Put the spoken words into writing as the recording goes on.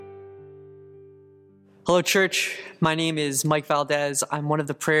Hello, church. My name is Mike Valdez. I'm one of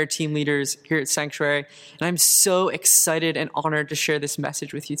the prayer team leaders here at Sanctuary, and I'm so excited and honored to share this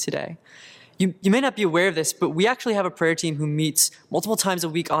message with you today. You may not be aware of this, but we actually have a prayer team who meets multiple times a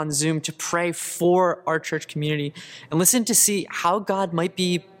week on Zoom to pray for our church community and listen to see how God might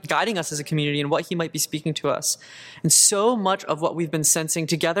be guiding us as a community and what he might be speaking to us. And so much of what we've been sensing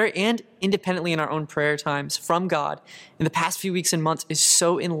together and independently in our own prayer times from God in the past few weeks and months is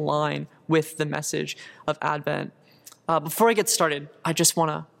so in line with the message of Advent. Before I get started, I just want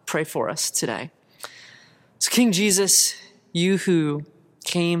to pray for us today. So King Jesus, you who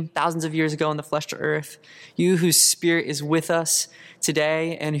came thousands of years ago in the flesh to earth, you whose spirit is with us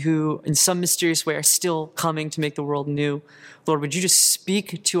today and who in some mysterious way are still coming to make the world new. Lord, would you just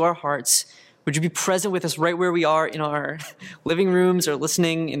speak to our hearts? Would you be present with us right where we are in our living rooms or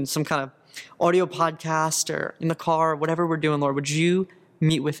listening in some kind of audio podcast or in the car or whatever we're doing, Lord, would you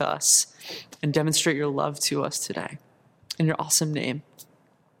meet with us and demonstrate your love to us today? In your awesome name,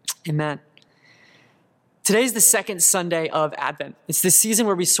 amen. Today's the second Sunday of Advent. It's this season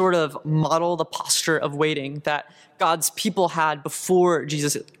where we sort of model the posture of waiting that God's people had before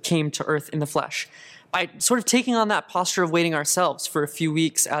Jesus came to earth in the flesh, by sort of taking on that posture of waiting ourselves for a few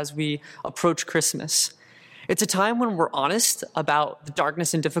weeks as we approach Christmas. It's a time when we're honest about the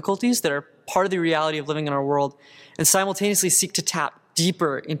darkness and difficulties that are part of the reality of living in our world and simultaneously seek to tap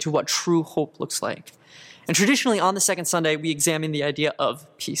deeper into what true hope looks like. And traditionally on the second Sunday, we examine the idea of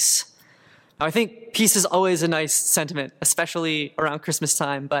peace. Now, I think peace is always a nice sentiment, especially around Christmas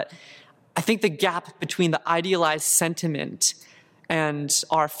time, but I think the gap between the idealized sentiment and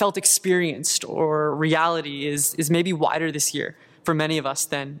our felt experienced or reality is maybe wider this year for many of us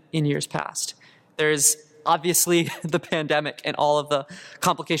than in years past. There's obviously the pandemic and all of the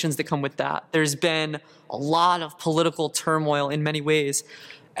complications that come with that. There's been a lot of political turmoil in many ways.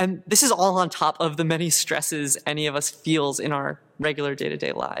 And this is all on top of the many stresses any of us feels in our regular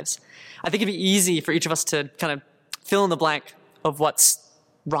day-to-day lives. I think it'd be easy for each of us to kind of fill in the blank of what's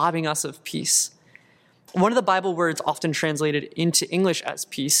robbing us of peace. One of the Bible words often translated into English as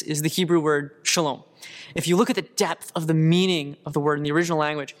peace is the Hebrew word shalom. If you look at the depth of the meaning of the word in the original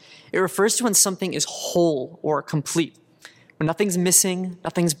language, it refers to when something is whole or complete, when nothing's missing,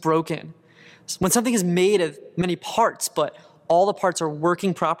 nothing's broken, when something is made of many parts, but all the parts are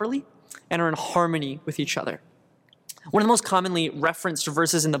working properly and are in harmony with each other. One of the most commonly referenced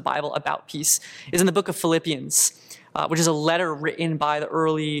verses in the Bible about peace is in the book of Philippians, which is a letter written by the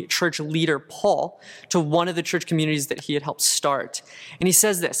early church leader Paul to one of the church communities that he had helped start. And he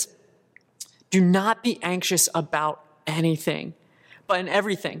says this: "Do not be anxious about anything, but in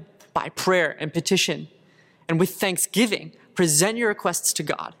everything, by prayer and petition, and with thanksgiving, present your requests to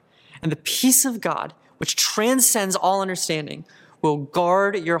God. And the peace of God, which transcends all understanding, will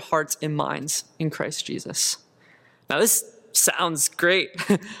guard your hearts and minds in Christ Jesus." Now, this sounds great.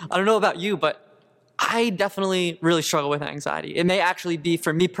 I don't know about you, but I definitely really struggle with anxiety. It may actually be,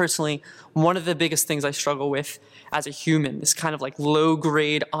 for me personally, one of the biggest things I struggle with as a human, this kind of like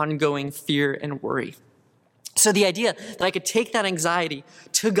low-grade, ongoing fear and worry. So the idea that I could take that anxiety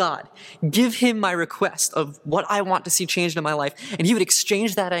to God, give him my request of what I want to see changed in my life, and he would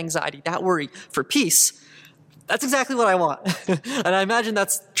exchange that anxiety, that worry, for peace, that's exactly what I want. And I imagine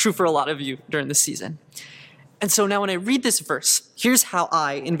that's true for a lot of you during this season. And so now when I read this verse, here's how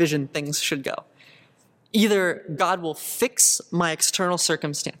I envision things should go. Either God will fix my external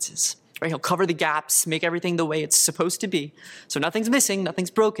circumstances, right? He'll cover the gaps, make everything the way it's supposed to be. So nothing's missing,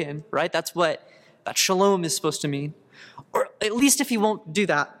 nothing's broken, right? That's what that shalom is supposed to mean. Or at least if he won't do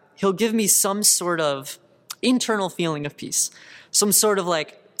that, he'll give me some sort of internal feeling of peace, some sort of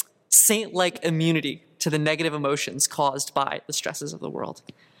like saint-like immunity to the negative emotions caused by the stresses of the world.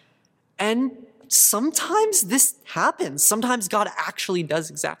 And sometimes this happens. Sometimes God actually does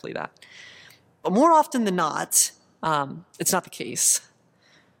exactly that. But more often than not, it's not the case.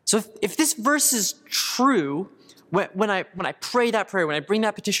 So if this verse is true, when I pray that prayer, when I bring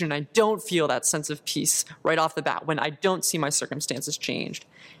that petition and I don't feel that sense of peace right off the bat, when I don't see my circumstances changed,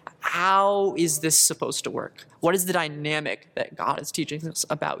 how is this supposed to work? What is the dynamic that God is teaching us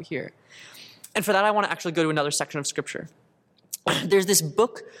about here? And for that, I want to actually go to another section of Scripture. There's this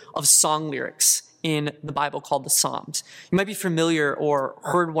book of song lyrics in the Bible called the Psalms. You might be familiar or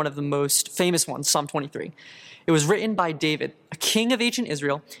heard one of the most famous ones, Psalm 23. It was written by David, a king of ancient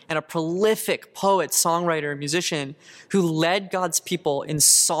Israel and a prolific poet, songwriter, musician who led God's people in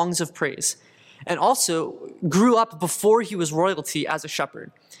songs of praise and also grew up before he was royalty as a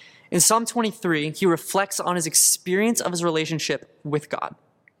shepherd. In Psalm 23, he reflects on his experience of his relationship with God.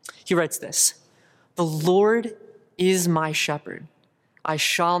 He writes this: "The Lord is my shepherd. I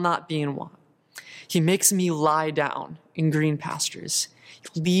shall not be in want. He makes me lie down in green pastures.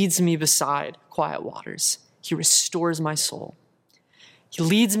 He leads me beside quiet waters. He restores my soul. He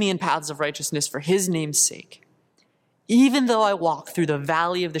leads me in paths of righteousness for his name's sake. Even though I walk through the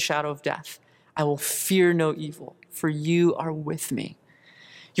valley of the shadow of death, I will fear no evil, for you are with me.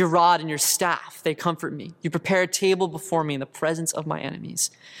 Your rod and your staff, they comfort me. You prepare a table before me in the presence of my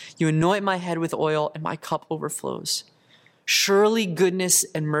enemies. You anoint my head with oil, and my cup overflows. Surely goodness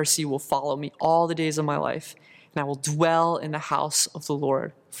and mercy will follow me all the days of my life, and I will dwell in the house of the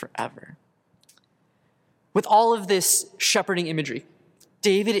Lord forever. With all of this shepherding imagery,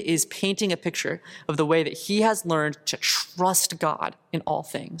 David is painting a picture of the way that he has learned to trust God in all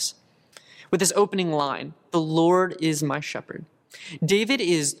things. With this opening line, the Lord is my shepherd, David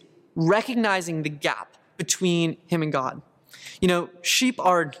is recognizing the gap between him and God. You know, sheep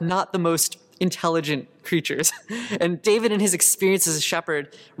are not the most intelligent creatures. And David, in his experience as a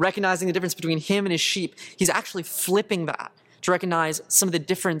shepherd, recognizing the difference between him and his sheep, he's actually flipping that to recognize some of the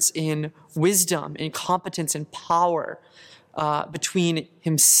difference in wisdom, in competence, and power between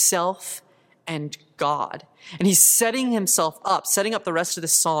himself and God. And he's setting himself up, setting up the rest of the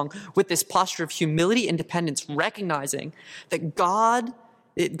song with this posture of humility and dependence, recognizing that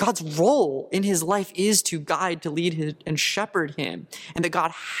God's role in his life is to guide, to lead and shepherd him, and that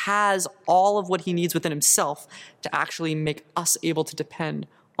God has all of what he needs within himself to actually make us able to depend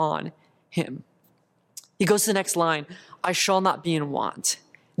on him. He goes to the next line, I shall not be in want.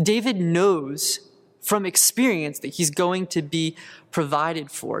 David knows from experience that he's going to be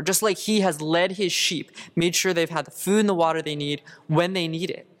provided for, just like he has led his sheep, made sure they've had the food and the water they need when they need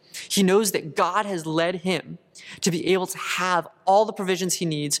it. He knows that God has led him to be able to have all the provisions he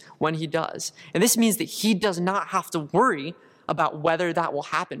needs when he does. And this means that he does not have to worry about whether that will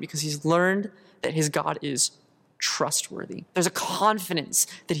happen because he's learned that his God is trustworthy. There's a confidence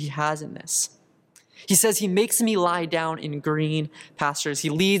that he has in this. He says, he makes me lie down in green pastures.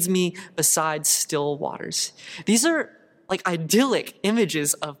 He leads me beside still waters. These are like idyllic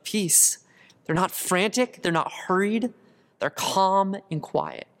images of peace. They're not frantic. They're not hurried. They're calm and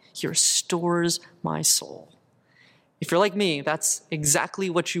quiet. He restores my soul. If you're like me, that's exactly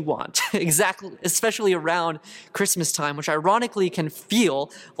what you want. Exactly, especially around Christmas time, which ironically can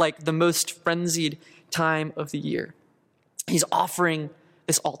feel like the most frenzied time of the year. He's offering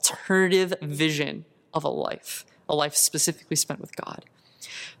this alternative vision of a life specifically spent with God.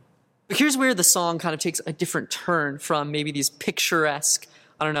 But here's where the song kind of takes a different turn from maybe these picturesque,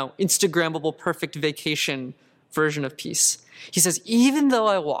 Instagrammable perfect vacation version of peace. He says, even though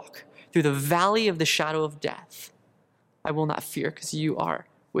I walk through the valley of the shadow of death, I will not fear because you are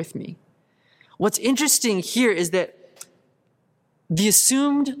with me. What's interesting here is that the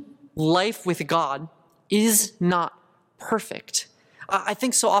assumed life with God is not perfect. I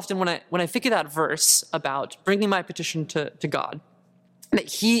think so often when I think of that verse about bringing my petition to God, that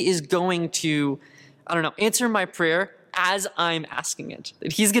he is going to, answer my prayer as I'm asking it.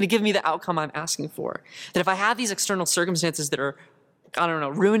 That he's going to give me the outcome I'm asking for. That if I have these external circumstances that are,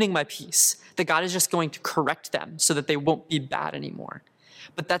 ruining my peace, that God is just going to correct them so that they won't be bad anymore.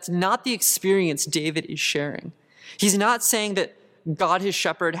 But that's not the experience David is sharing. He's not saying that God, his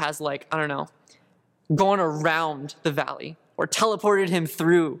shepherd, has gone around the valley or teleported him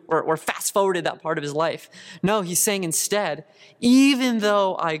through or fast forwarded that part of his life. No, he's saying instead, even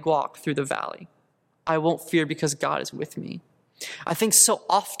though I walk through the valley, I won't fear because God is with me. I think so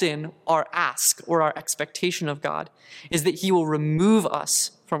often our ask or our expectation of God is that he will remove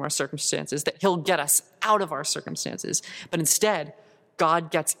us from our circumstances, that he'll get us out of our circumstances. But instead,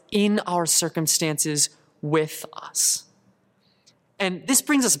 God gets in our circumstances with us. And this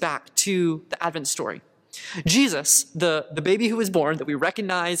brings us back to the Advent story. Jesus, the baby who was born that we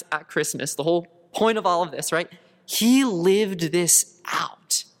recognize at Christmas, the whole point of all of this, right? He lived this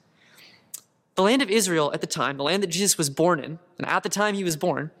out. The land of Israel at the time, the land that Jesus was born in, and at the time he was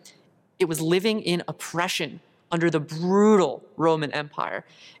born, it was living in oppression under the brutal Roman Empire.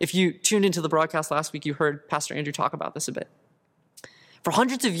 If you tuned into the broadcast last week, you heard Pastor Andrew talk about this a bit. For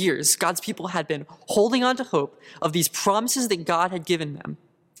hundreds of years, God's people had been holding on to hope of these promises that God had given them,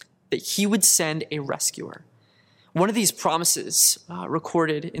 that he would send a rescuer. One of these promises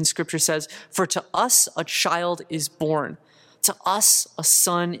recorded in Scripture says, "For to us a child is born, to us a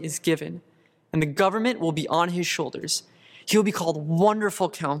son is given, and the government will be on his shoulders. He will be called Wonderful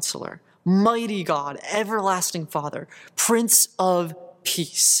Counselor, Mighty God, Everlasting Father, Prince of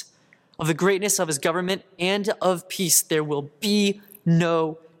Peace. Of the greatness of his government and of peace there will be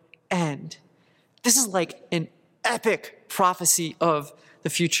no end." This is like an epic prophecy of the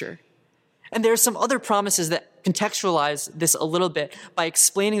future. And there are some other promises that contextualize this a little bit by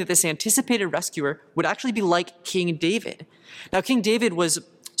explaining that this anticipated rescuer would actually be like King David. Now, King David was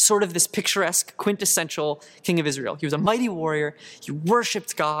sort of this picturesque, quintessential king of Israel. He was a mighty warrior. He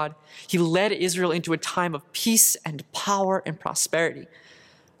worshiped God. He led Israel into a time of peace and power and prosperity.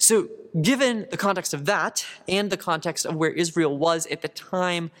 So given the context of that and the context of where Israel was at the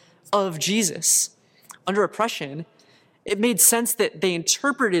time of Jesus, under oppression, it made sense that they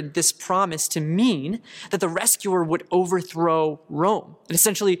interpreted this promise to mean that the rescuer would overthrow Rome and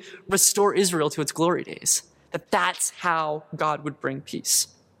essentially restore Israel to its glory days. That's how God would bring peace.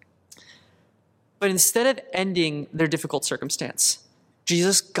 But instead of ending their difficult circumstance,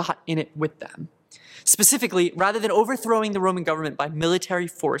 Jesus got in it with them. Specifically, rather than overthrowing the Roman government by military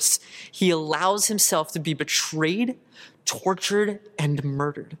force, he allows himself to be betrayed, tortured, and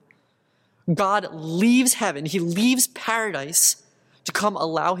murdered. God leaves heaven, he leaves paradise to come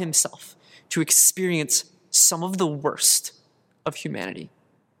allow himself to experience some of the worst of humanity.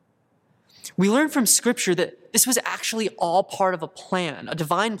 We learn from Scripture that this was actually all part of a plan, a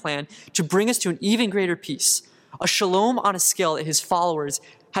divine plan, to bring us to an even greater peace, a shalom on a scale that his followers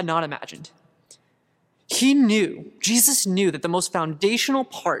had not imagined. Jesus knew that the most foundational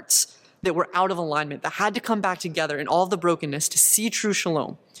parts that were out of alignment, that had to come back together in all of the brokenness to see true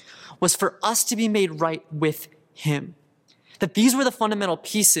shalom, was for us to be made right with him. That these were the fundamental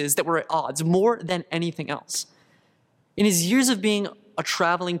pieces that were at odds more than anything else. In his years of being a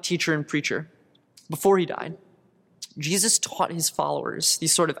traveling teacher and preacher, before he died, Jesus taught his followers,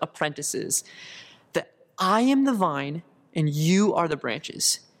 these sort of apprentices, that I am the vine and you are the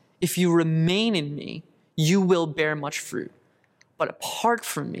branches. If you remain in me, you will bear much fruit. But apart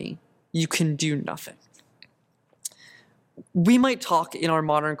from me, you can do nothing. We might talk in our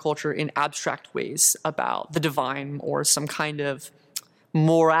modern culture in abstract ways about the divine or some kind of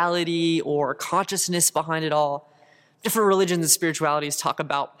morality or consciousness behind it all. Different religions and spiritualities talk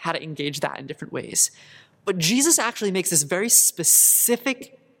about how to engage that in different ways. But Jesus actually makes this very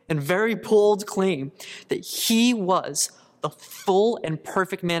specific and very bold claim that he was the full and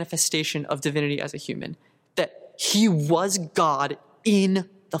perfect manifestation of divinity as a human, that he was God in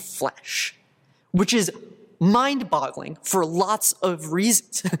the flesh, which is mind-boggling for lots of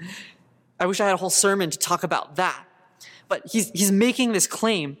reasons. I wish I had a whole sermon to talk about that. But he's making this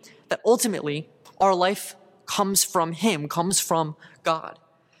claim that ultimately our life comes from him, comes from God.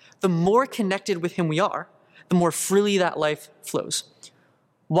 The more connected with him we are, the more freely that life flows.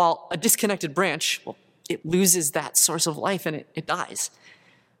 While a disconnected branch, well, it loses that source of life and it dies.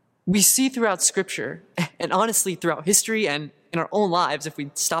 We see throughout Scripture, and honestly throughout history and in our own lives, if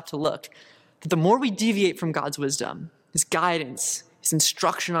we stop to look, that the more we deviate from God's wisdom, his guidance, his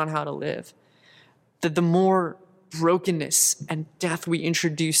instruction on how to live, that the more brokenness and death we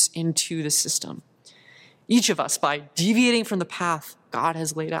introduce into the system. Each of us, by deviating from the path God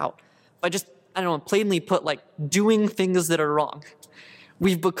has laid out, by just, plainly put, like doing things that are wrong,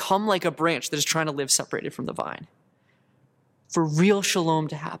 we've become like a branch that is trying to live separated from the vine. For real shalom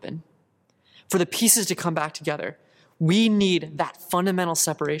to happen, for the pieces to come back together, we need that fundamental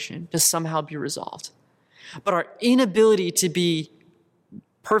separation to somehow be resolved. But our inability to be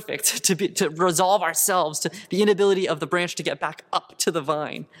perfect, to resolve ourselves, to the inability of the branch to get back up to the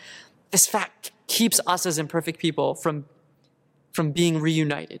vine, this fact keeps us as imperfect people from being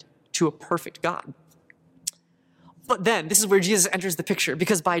reunited to a perfect God. But then, this is where Jesus enters the picture,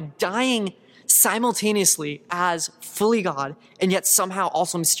 because by dying simultaneously as fully God, and yet somehow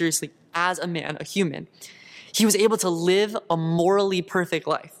also mysteriously as a man, a human, he was able to live a morally perfect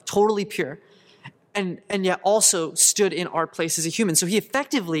life, totally pure, and yet also stood in our place as a human. So he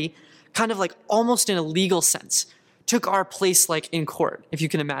effectively, kind of like almost in a legal sense, took our place like in court, if you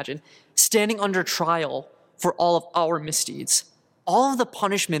can imagine, standing under trial for all of our misdeeds. All of the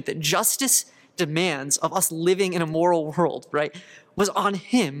punishment that justice demands of us living in a moral world, right, was on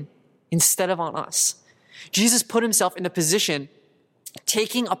him instead of on us. Jesus put himself in a position,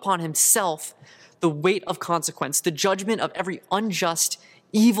 taking upon himself the weight of consequence, the judgment of every unjust,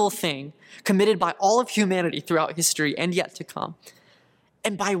 evil thing committed by all of humanity throughout history and yet to come.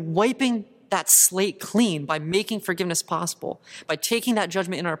 And by wiping that slate clean, by making forgiveness possible, by taking that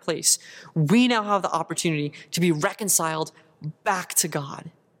judgment in our place, we now have the opportunity to be reconciled back to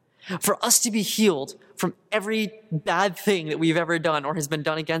God. For us to be healed from every bad thing that we've ever done or has been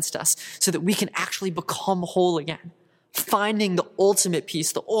done against us, so that we can actually become whole again. Finding the ultimate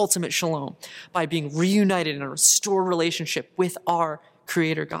peace, the ultimate shalom, by being reunited in a restored relationship with our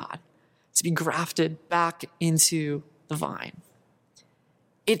Creator God, to be grafted back into the vine.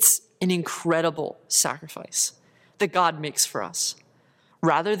 It's an incredible sacrifice that God makes for us.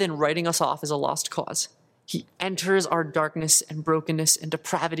 Rather than writing us off as a lost cause, He enters our darkness and brokenness and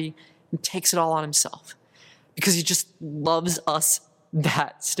depravity and takes it all on himself because he just loves us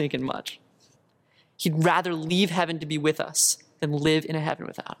that stinking much. He'd rather leave heaven to be with us than live in a heaven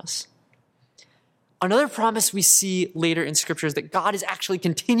without us. Another promise we see later in Scripture is that God is actually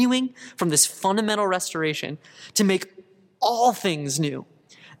continuing from this fundamental restoration to make all things new.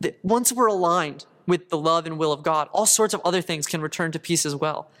 That once we're aligned with the love and will of God, all sorts of other things can return to peace as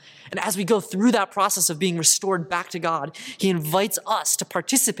well. And as we go through that process of being restored back to God, he invites us to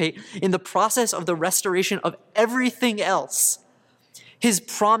participate in the process of the restoration of everything else. His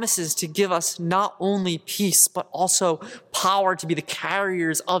promises to give us not only peace, but also power to be the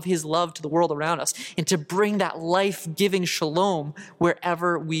carriers of his love to the world around us and to bring that life-giving shalom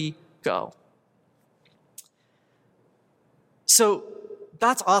wherever we go. So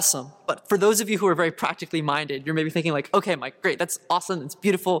that's awesome. But for those of you who are very practically minded, you're maybe thinking like, okay, Mike, great, that's awesome, it's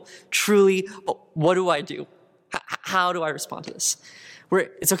beautiful, truly, but what do I do? How do I respond to this?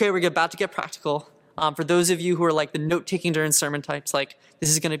 It's okay, we're about to get practical. For those of you who are like the note-taking during sermon types, like this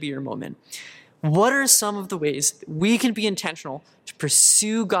is going to be your moment. What are some of the ways that we can be intentional to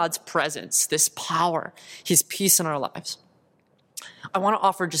pursue God's presence, this power, his peace in our lives? I want to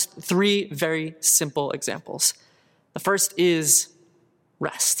offer just 3 very simple examples. The first is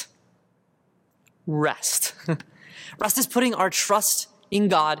rest. Rest. Rest is putting our trust in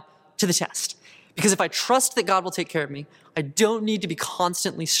God to the test. Because if I trust that God will take care of me, I don't need to be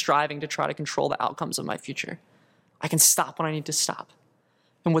constantly striving to try to control the outcomes of my future. I can stop when I need to stop.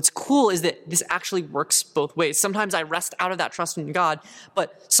 And what's cool is that this actually works both ways. Sometimes I rest out of that trust in God,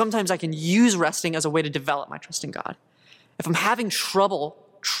 but sometimes I can use resting as a way to develop my trust in God. If I'm having trouble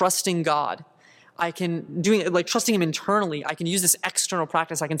trusting God, trusting him internally, I can use this external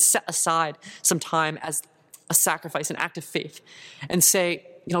practice. I can set aside some time as a sacrifice, an act of faith, and say,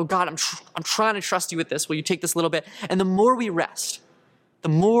 God, I'm trying to trust you with this. Will you take this little bit? And the more we rest, the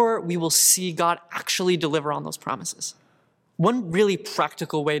more we will see God actually deliver on those promises. One really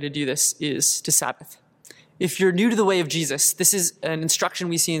practical way to do this is to Sabbath. If you're new to the way of Jesus, this is an instruction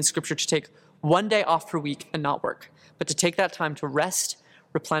we see in Scripture to take 1 day off per week and not work, but to take that time to rest,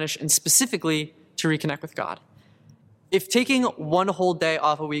 replenish, and specifically to reconnect with God. If taking 1 whole day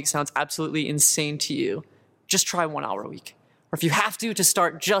off a week sounds absolutely insane to you, just try 1 hour a week. Or if you have to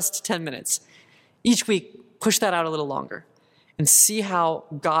start just 10 minutes. Each week, push that out a little longer and see how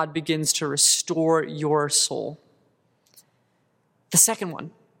God begins to restore your soul. The second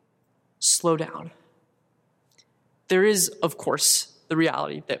one, slow down. There is, of course, the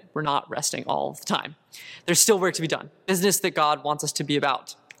reality that we're not resting all the time. There's still work to be done, business that God wants us to be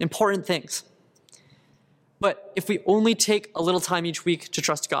about, important things. But if we only take a little time each week to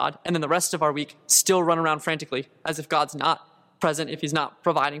trust God, and then the rest of our week still run around frantically as if God's not present, if he's not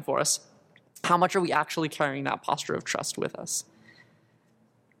providing for us, how much are we actually carrying that posture of trust with us?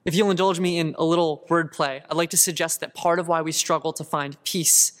 If you'll indulge me in a little wordplay, I'd like to suggest that part of why we struggle to find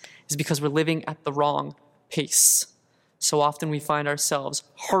peace is because we're living at the wrong pace. So often we find ourselves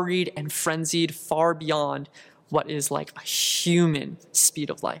hurried and frenzied far beyond what is like a human speed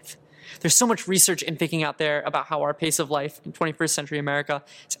of life. There's so much research and thinking out there about how our pace of life in 21st century America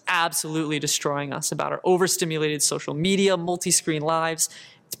is absolutely destroying us, about our overstimulated social media, multi-screen lives.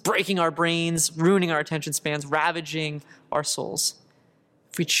 It's breaking our brains, ruining our attention spans, ravaging our souls.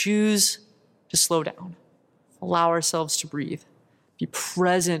 If we choose to slow down, allow ourselves to breathe, be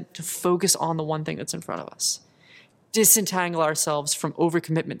present to focus on the one thing that's in front of us, disentangle ourselves from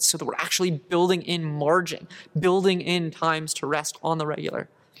overcommitment so that we're actually building in margin, building in times to rest on the regular.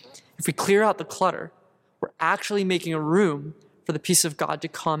 If we clear out the clutter, we're actually making a room for the peace of God to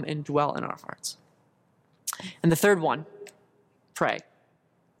come and dwell in our hearts. And the third one, pray.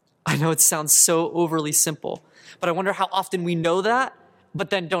 I know it sounds so overly simple, but I wonder how often we know that,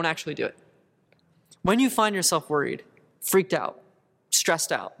 but then don't actually do it. When you find yourself worried, freaked out,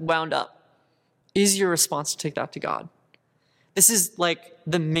 stressed out, wound up, is your response to take that to God? This is like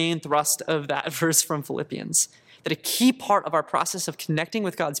the main thrust of that verse from Philippians, that a key part of our process of connecting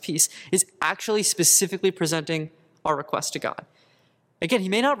with God's peace is actually specifically presenting our request to God. Again, he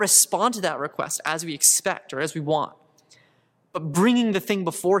may not respond to that request as we expect or as we want, but bringing the thing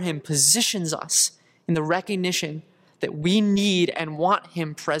before him positions us in the recognition that we need and want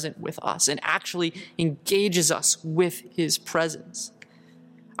him present with us and actually engages us with his presence.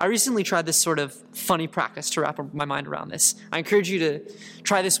 I recently tried this sort of funny practice to wrap my mind around this. I encourage you to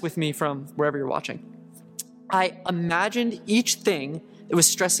try this with me from wherever you're watching. I imagined each thing that was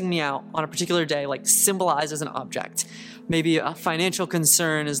stressing me out on a particular day, like symbolized as an object. Maybe a financial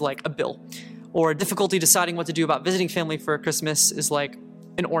concern is like a bill, or a difficulty deciding what to do about visiting family for Christmas is like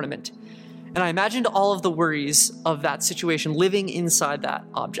an ornament. And I imagined all of the worries of that situation living inside that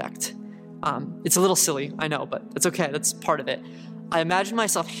object. It's a little silly, I know, but it's okay. That's part of it. I imagined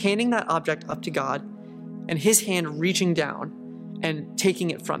myself handing that object up to God and his hand reaching down and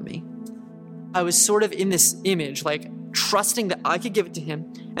taking it from me. I was sort of in this image, like trusting that I could give it to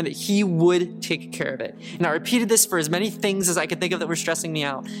him and that he would take care of it. And I repeated this for as many things as I could think of that were stressing me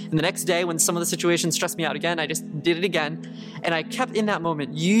out. And the next day, when some of the situations stressed me out again, I just did it again. And I kept in that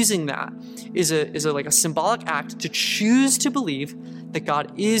moment using that is a symbolic act to choose to believe that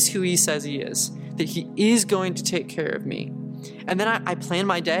God is who he says he is, that he is going to take care of me. And then I planned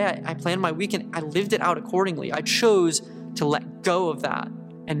my day, I planned my week, and I lived it out accordingly. I chose to let go of that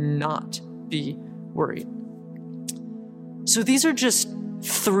and not be worried. So these are just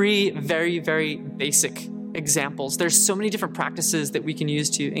 3 very, very basic examples. There's so many different practices that we can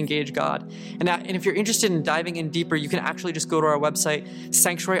use to engage God. And if you're interested in diving in deeper, you can actually just go to our website,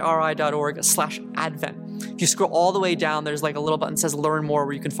 sanctuaryri.org/Advent. If you scroll all the way down, there's like a little button that says Learn More,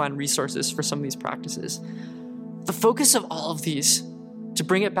 where you can find resources for some of these practices. The focus of all of these, to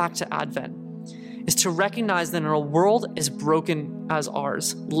bring it back to Advent, is to recognize that in a world as broken as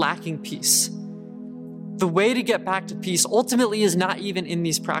ours, lacking peace, the way to get back to peace ultimately is not even in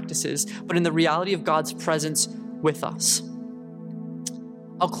these practices, but in the reality of God's presence with us.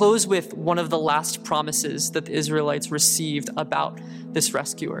 I'll close with one of the last promises that the Israelites received about this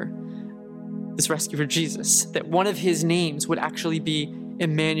rescuer Jesus, that one of his names would actually be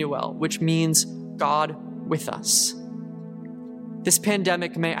Emmanuel, which means God with us. This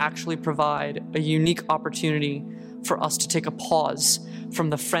pandemic may actually provide a unique opportunity for us to take a pause from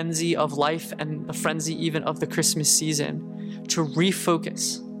the frenzy of life and the frenzy even of the Christmas season to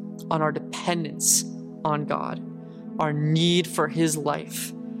refocus on our dependence on God, our need for his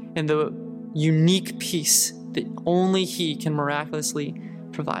life, and the unique peace that only he can miraculously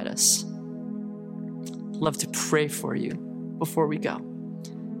provide us. I'd love to pray for you before we go.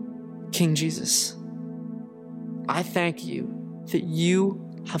 King Jesus, I thank you that you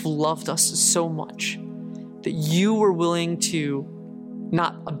have loved us so much, that you were willing to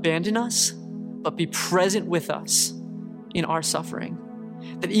not abandon us, but be present with us in our suffering.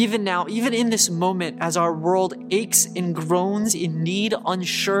 That even now, even in this moment, as our world aches and groans in need,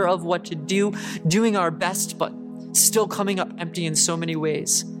 unsure of what to do, doing our best, but still coming up empty in so many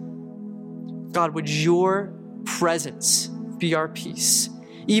ways, God, would your presence be our peace?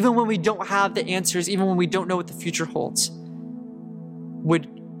 Even when we don't have the answers, even when we don't know what the future holds, would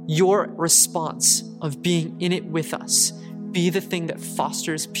your response of being in it with us be the thing that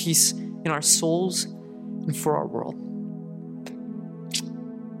fosters peace in our souls and for our world?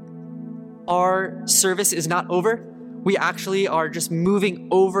 Our service is not over. We actually are just moving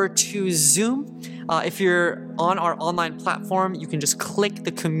over to Zoom. If you're on our online platform, you can just click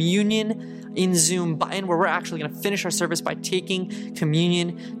the communion in Zoom button, where we're actually going to finish our service by taking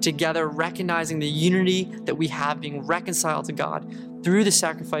communion together, recognizing the unity that we have, being reconciled to God through the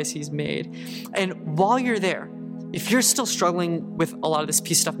sacrifice he's made. And while you're there, if you're still struggling with a lot of this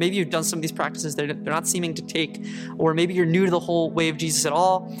peace stuff, maybe you've done some of these practices that they're not seeming to take, or maybe you're new to the whole way of Jesus at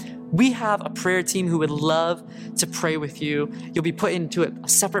all, we have a prayer team who would love to pray with you. You'll be put into a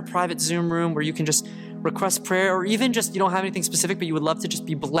separate private Zoom room where you can just request prayer, or even just you don't have anything specific, but you would love to just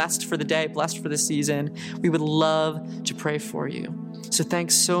be blessed for the day, blessed for the season. We would love to pray for you. So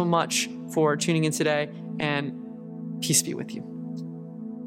thanks so much for tuning in today, and peace be with you.